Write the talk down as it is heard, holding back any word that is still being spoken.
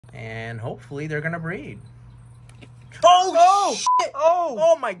and hopefully they're gonna breed. Oh, shit!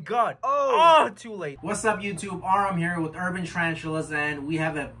 Oh my god! Oh, too late. What's up, YouTube? Aram here with Urban Tarantulas, and we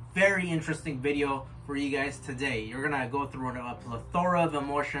have a very interesting video for you guys today. You're gonna go through a plethora of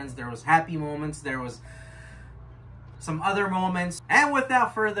emotions. There was happy moments, there was some other moments, and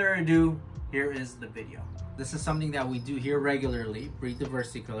without further ado, here is the video. This is something that we do here regularly, breed the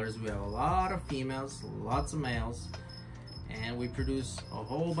versicolors. We have a lot of females, lots of males, and we produce a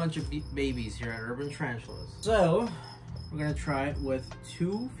whole bunch of babies here at Urban Tarantulas. So we're gonna try it with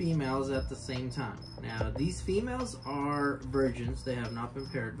 2 females at the same time. Now these females are virgins. They have not been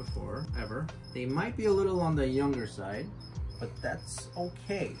paired before, ever. They might be a little on the younger side, but that's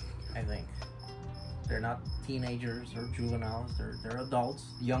okay, I think. They're not teenagers or juveniles, they're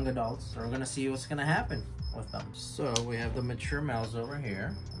adults, young adults. So we're gonna see what's gonna happen with them. So we have the mature males over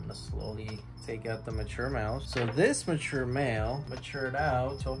here. I'm gonna slowly take out the mature males. So this mature male matured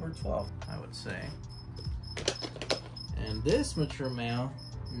out October 12th, I would say. And this mature male,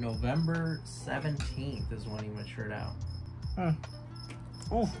 November 17th is when he matured out.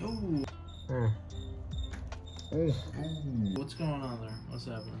 Ooh. What's going on there? What's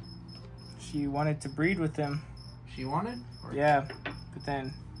happening? She wanted to breed with him. She wanted? Yeah, but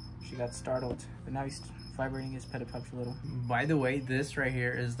then she got startled. But now he's vibrating his pedipalps a little. By the way, this right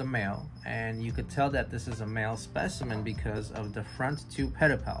here is the male, and you could tell that this is a male specimen because of the front 2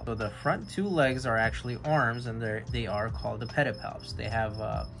 pedipalps. So the front 2 legs are actually arms, and they are called the pedipalps. They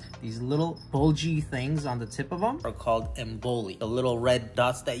have these little bulgy things on the tip of them are called emboli. The little red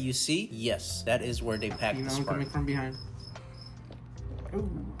dots that you see, yes, that is where they pack the sperm. Coming from behind.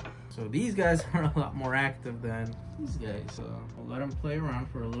 Ooh. So these guys are a lot more active than these guys. So we'll let them play around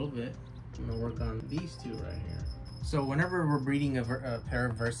for a little bit. I'm gonna work on these 2 right here. So whenever we're breeding a pair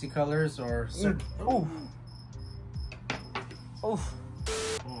of versicolors or oh,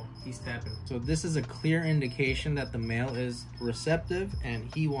 he's tapping. So this is a clear indication that the male is receptive and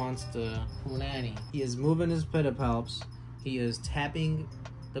he wants the punani. He is moving his pedipalps. He is tapping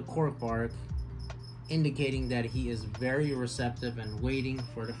the cork bark, indicating that he is very receptive and waiting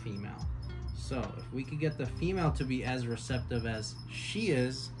for the female. So if we could get the female to be as receptive as she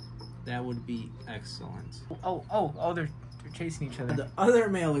is, that would be excellent. Oh, they're chasing each other. The other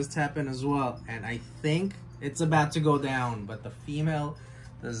male is tapping as well, and I think it's about to go down, but the female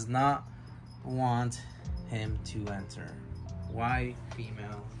does not want him to enter. Why,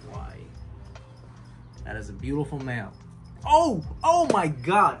 female? Why? That is a beautiful male. Oh my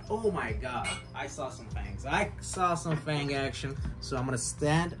god, I saw some fangs. I saw some fang action. So I'm gonna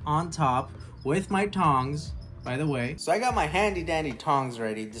stand on top with my tongs, by the way. So I got my handy dandy tongs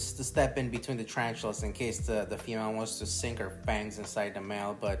ready just to step in between the tarantulas in case the female wants to sink her fangs inside the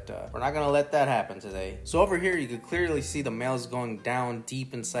male, but we're not gonna let that happen today. So over here you can clearly see the male's going down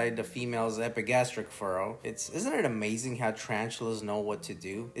deep inside the female's epigastric furrow. Isn't it amazing how tarantulas know what to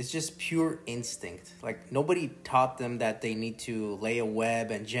do? It's just pure instinct. Like, nobody taught them that they need to lay a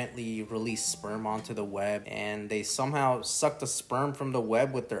web and gently release sperm onto the web, and they somehow suck the sperm from the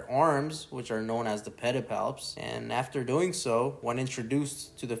web with their arms, which are known as the pedipalps. And after doing so, when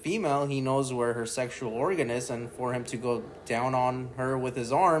introduced to the female, he knows where her sexual organ is, and for him to go down on her with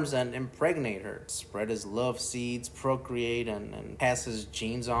his arms and impregnate her, spread his love seeds, procreate, and pass his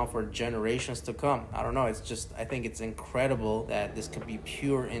genes on for generations to come. I don't know, I think it's incredible that this could be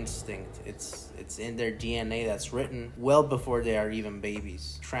pure instinct. It's in their DNA that's written well before they are even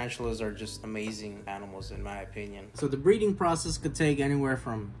babies. Tarantulas are just amazing animals in my opinion. So the breeding process could take anywhere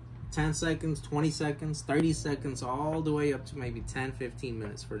from 10 seconds, 20 seconds, 30 seconds, all the way up to maybe 10-15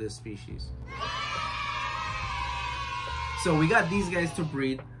 minutes for this species. So we got these guys to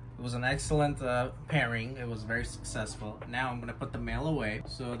breed. It was an excellent pairing. It was very successful. Now I'm gonna put the male away.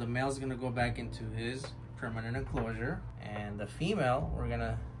 So the male's gonna go back into his permanent enclosure, and the female, we're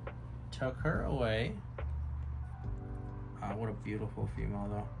gonna tuck her away. What a beautiful female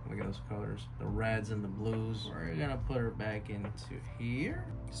though. Look at those colors, the reds and the blues. We're gonna put her back into here.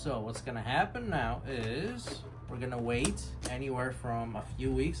 So what's gonna happen now is we're gonna wait anywhere from a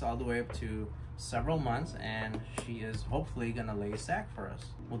few weeks all the way up to several months, and she is hopefully gonna lay a sack for us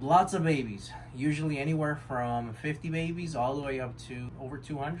with lots of babies, usually anywhere from 50 babies all the way up to over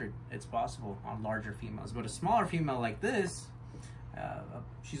 200. It's possible on larger females, but a smaller female like this,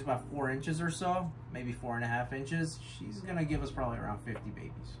 she's about 4 inches or so, maybe 4.5 inches. She's gonna give us probably around 50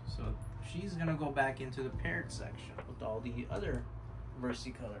 babies. So she's gonna go back into the paired section with all the other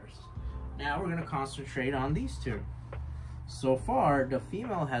versicolors. Now we're gonna concentrate on these 2. So far, the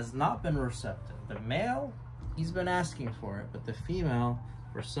female has not been receptive. The male, he's been asking for it, but the female,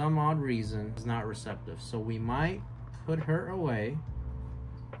 for some odd reason, is not receptive. So we might put her away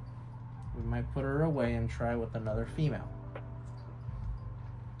might put her away and try with another female.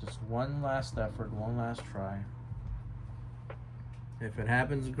 Just one last effort, one last try. If it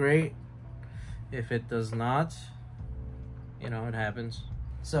happens, great. If it does not, you know, it happens.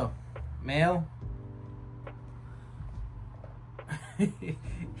 So, male.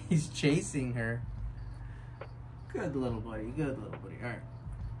 He's chasing her. Good little buddy, good little buddy. All right,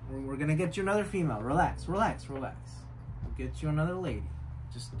 we're gonna get you another female. Relax, relax, relax. We'll get you another lady.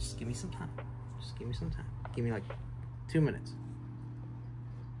 Just give me some time. Just give me some time. Give me like 2 minutes.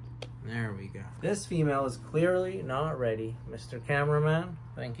 There we go. This female is clearly not ready. Mr. Cameraman,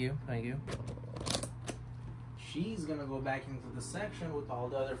 thank you, thank you. She's gonna go back into the section with all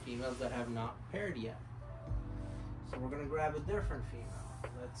the other females that have not paired yet. So we're gonna grab a different female.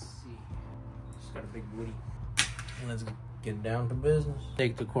 Let's see. She's got a big booty. Let's get down to business.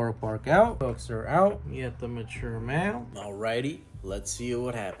 Take the core park out, hooks her out, get the mature male. Alrighty, let's see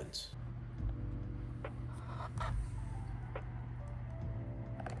what happens.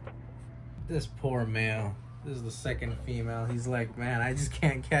 This poor male. This is the second female. He's like, man, I just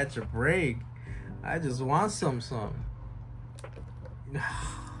can't catch a break. I just want some. So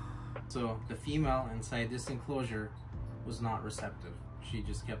the female inside this enclosure was not receptive. She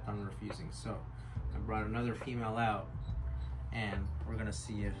just kept on refusing. So I brought another female out, and we're gonna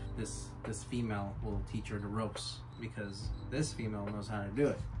see if this female will teach her the ropes, because this female knows how to do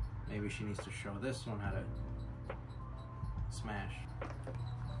it. Maybe she needs to show this one how to smash.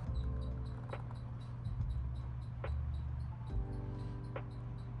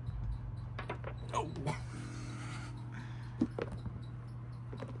 Oh.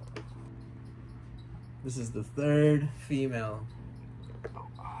 This is the third female.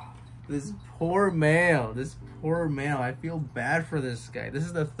 This poor male. This poor male. I feel bad for this guy. This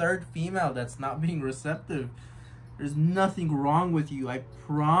is the third female that's not being receptive. There's nothing wrong with you. I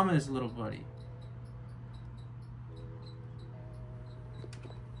promise, little buddy.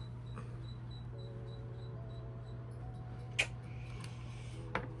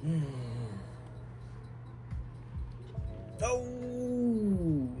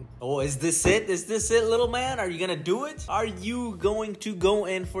 Oh, is this it? Is this it, little man? Are you gonna do it? Are you going to go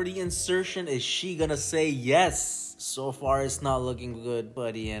in for the insertion? Is she gonna say yes? So far, it's not looking good,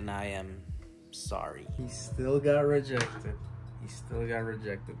 buddy, and I am sorry. He still got rejected. He still got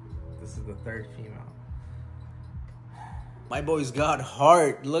rejected. This is the third female. My boy's got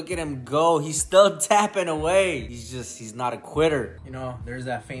heart. Look at him go. He's still tapping away. He's not a quitter. You know, there's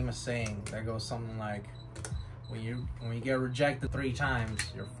that famous saying that goes something like, when you get rejected 3 times,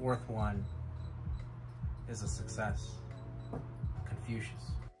 your 4th one is a success. Confucius.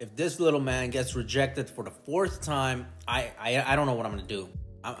 If this little man gets rejected for the 4th time, I don't know what I'm gonna do.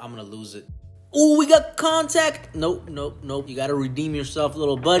 I'm gonna lose it. Oh, we got contact. Nope. You gotta redeem yourself,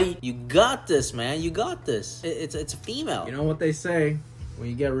 little buddy. You got this, man. You got this. It's a female. You know what they say? When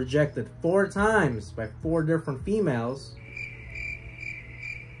you get rejected 4 times by 4 different females,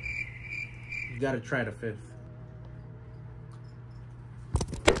 you gotta try the 5th.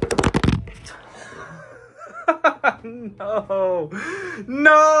 No,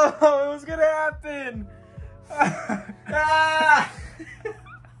 it was gonna happen.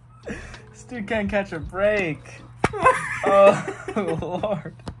 This dude can't catch a break. Oh,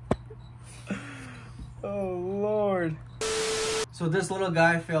 Lord. Oh, Lord. So this little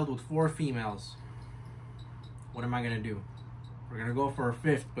guy failed with 4 females. What am I gonna do? We're gonna go for a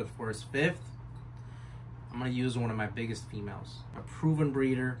 5th, but for his 5th, I'm gonna use one of my biggest females. A proven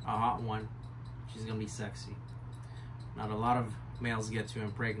breeder, a hot one. She's gonna be sexy. Not a lot of males get to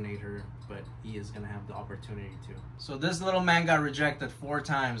impregnate her, but he is gonna have the opportunity to. So this little man got rejected 4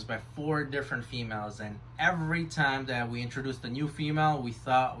 times by 4 different females, and every time that we introduced a new female, we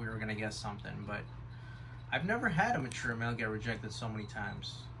thought we were gonna get something, but I've never had a mature male get rejected so many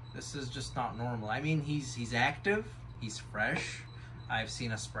times. This is just not normal. I mean, he's active, he's fresh. I've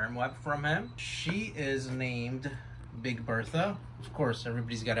seen a sperm web from him. She is named Big Bertha. Of course,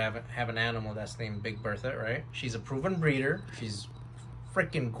 everybody's got to have an animal that's named Big Bertha, right? She's a proven breeder. She's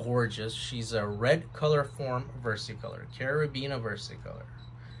freaking gorgeous. She's a red color form versicolor, Caribena Versicolor.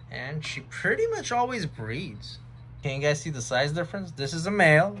 And she pretty much always breeds. Can you guys see the size difference? This is a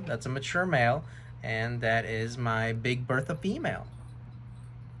male, that's a mature male, and that is my Big Bertha female.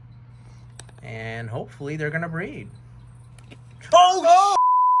 And hopefully they're gonna breed. Oh!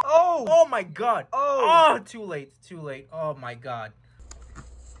 Oh! Oh my god! Oh! Too late! Too late! Oh my god!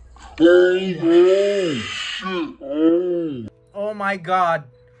 Oh my god!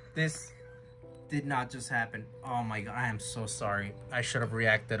 This did not just happen. Oh my god! I am so sorry. I should have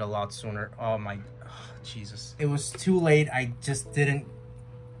reacted a lot sooner. Oh my... Oh, Jesus. It was too late. I just didn't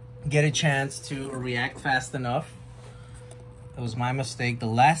get a chance to react fast enough. It was my mistake. The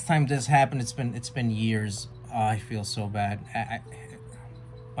last time this happened, it's been years. Oh, I feel so bad.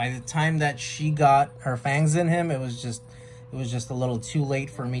 By the time that she got her fangs in him, it was just a little too late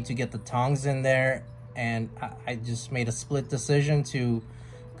for me to get the tongs in there, and I just made a split decision to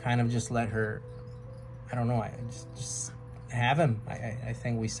kind of just let her, I don't know, I just have him. I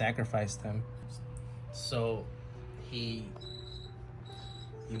think we sacrificed him. So he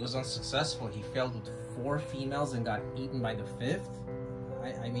was unsuccessful. He failed with 4 females and got eaten by the 5th.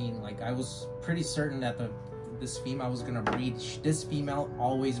 I mean, like, I was pretty certain that this female was gonna breed. This female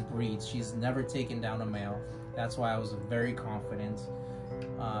always breeds. She's never taken down a male. That's why I was very confident,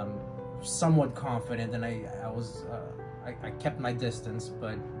 somewhat confident, and I kept my distance.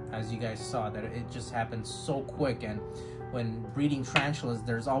 But as you guys saw, that it just happened so quick. And when breeding tarantulas,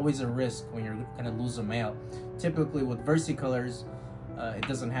 there's always a risk when you're gonna lose a male. Typically with versicolors, it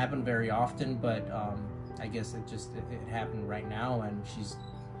doesn't happen very often, but I guess it happened right now, and she's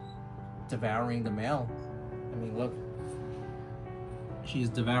devouring the male. I mean, look, she's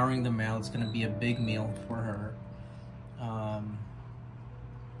devouring the male. It's gonna be a big meal for her.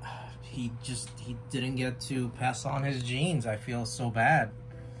 He didn't get to pass on his genes. I feel so bad,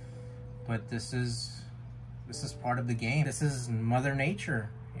 but this is part of the game. This is Mother Nature,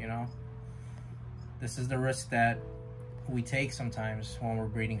 you know. This is the risk that we take sometimes when we're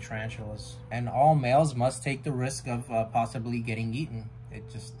breeding tarantulas, and all males must take the risk of possibly getting eaten.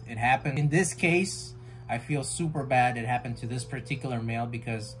 It happened. In this case, I feel super bad it happened to this particular male,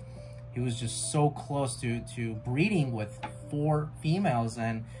 because he was just so close to breeding with 4 females,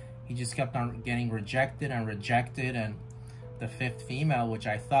 and he just kept on getting rejected and rejected. And the 5th female, which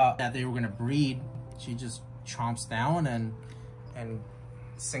I thought that they were gonna breed, she just chomps down and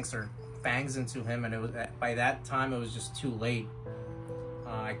sinks her fangs into him, and it was, by that time it was just too late.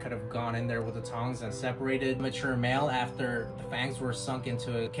 I could have gone in there with the tongs and separated mature male after the fangs were sunk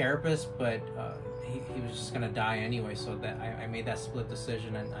into a carapace, but he was just gonna die anyway. So that I made that split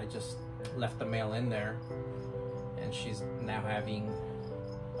decision, and I just left the male in there, and she's now having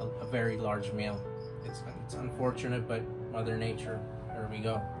a very large male. It's unfortunate, but Mother Nature. There we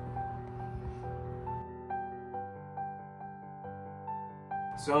go.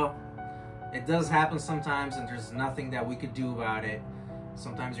 So it does happen sometimes, and there's nothing that we could do about it.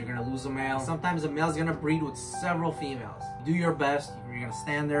 Sometimes you're gonna lose a male. Sometimes a male's gonna breed with several females. Do your best. You're gonna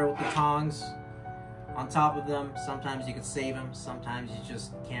stand there with the tongs on top of them. Sometimes you can save them. Sometimes you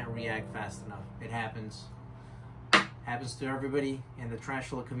just can't react fast enough. It happens. Happens to everybody in the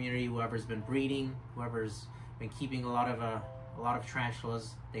tarantula community. Whoever's been breeding, whoever's been keeping a lot of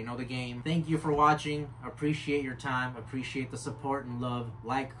tarantulas, they know the game. Thank you for watching. Appreciate your time. Appreciate the support and love.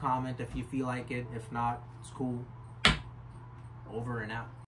 Like, comment if you feel like it. If not, it's cool. Over and out.